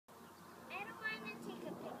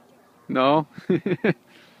No?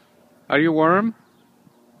 Are you warm?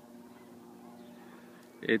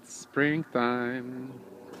 It's springtime.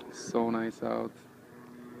 So nice out.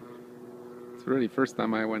 It's really first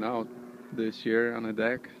time I went out this year on a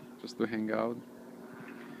deck just to hang out.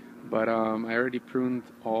 But I already pruned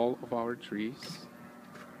all of our trees.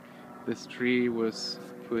 This tree was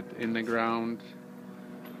put in the ground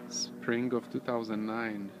spring of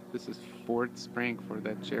 2009. This is fourth spring for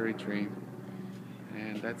that cherry tree.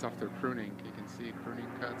 And that's after pruning. You can see pruning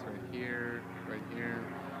cuts right here, right here.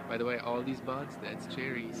 By the way, all these buds, that's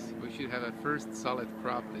cherries. We should have a first solid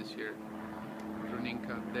crop this year. Pruning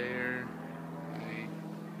cut there.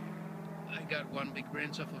 I got one big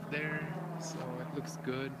branch off of there, so it looks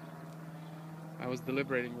good. I was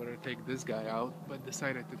deliberating whether to take this guy out, but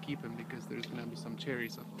decided to keep him because there's gonna be some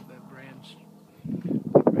cherries off of that branch.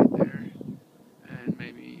 Right there. And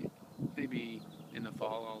maybe in the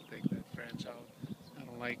fall I'll take that branch out. I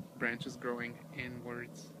don't like branches growing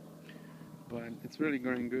inwards, but it's really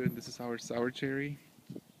growing good. This is our sour cherry,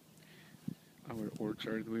 our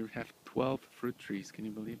orchard. We have 12 fruit trees. Can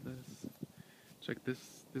you believe this? Check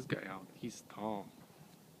this guy out. He's tall.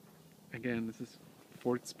 Again, this is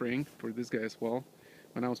fourth spring for this guy as well.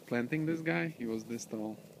 When I was planting this guy, he was this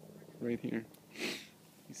tall, right here.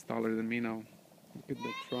 He's taller than me now. Look at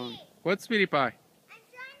the trunk. What, sweetie pie?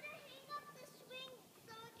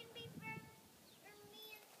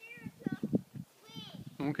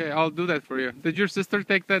 Okay, I'll do that for you. Did your sister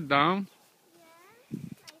take that down?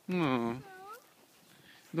 Yes. Oh.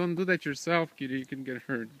 Don't do that yourself, kitty. You can get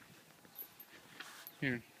hurt.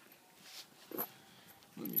 Here.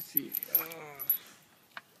 Let me see.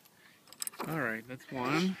 Alright, that's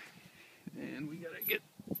one. And we gotta get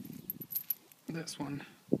this one.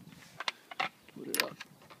 Put it up.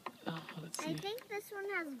 Let's see. I think this one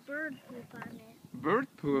has bird poop on it. Bird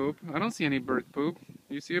poop? I don't see any bird poop.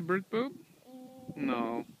 You see a bird poop?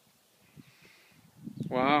 No.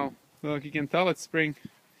 Wow. Look, you can tell it's spring.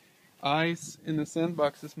 Ice in the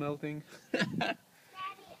sandbox is melting. Daddy, I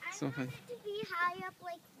want it to be high up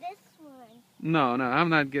like this one. No, I'm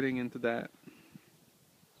not getting into that.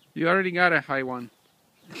 You already got a high one.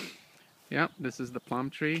 Yep, this is the plum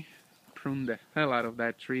tree. Prune the hell out of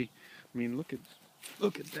that tree. I mean, look at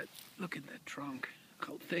that trunk.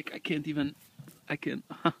 How thick! I can't even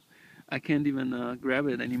grab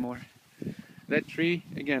it anymore. That tree,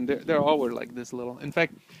 again, they're all were like this little. In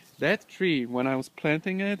fact, that tree, when I was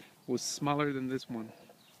planting it, was smaller than this one.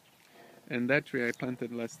 And that tree I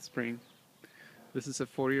planted last spring. This is a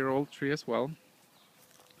 4-year-old tree as well.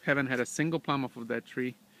 Haven't had a single plum off of that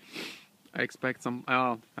tree. I expect some,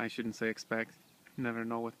 I shouldn't say expect. You never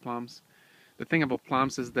know with plums. The thing about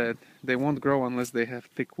plums is that they won't grow unless they have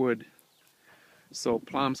thick wood. So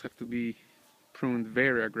plums have to be pruned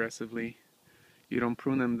very aggressively. You don't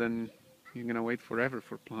prune them, then you're gonna wait forever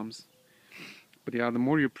for plums. But yeah, the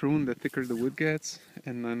more you prune, the thicker the wood gets,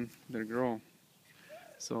 and then they grow.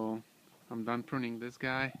 So I'm done pruning this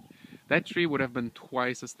guy. That tree would have been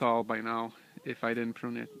twice as tall by now if I didn't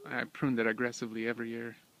prune it. I pruned it aggressively every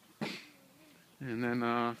year. And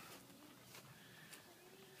then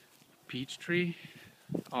peach tree,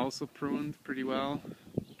 also pruned pretty well.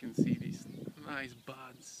 You can see these nice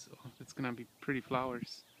buds, so it's gonna be pretty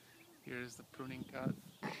flowers. Here's the pruning cut.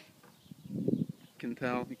 You can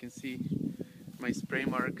tell, you can see my spray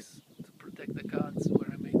marks to protect the cuts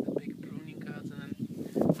where I made the big pruning cuts, and then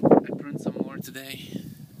I pruned some more today.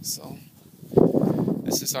 So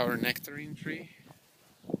this is our nectarine tree.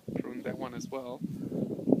 Pruned that one as well.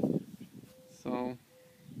 So,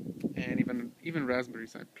 and even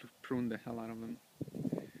raspberries, I pruned the hell out of them.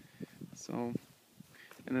 So,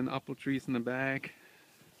 and then apple trees in the back,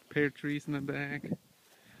 pear trees in the back.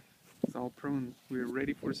 It's all pruned. We're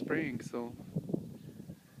ready for spraying. So,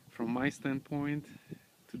 from my standpoint,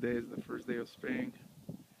 today is the first day of spraying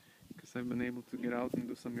because I've been able to get out and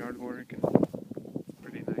do some yard work, and it's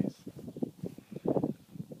pretty nice.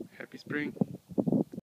 Happy spring.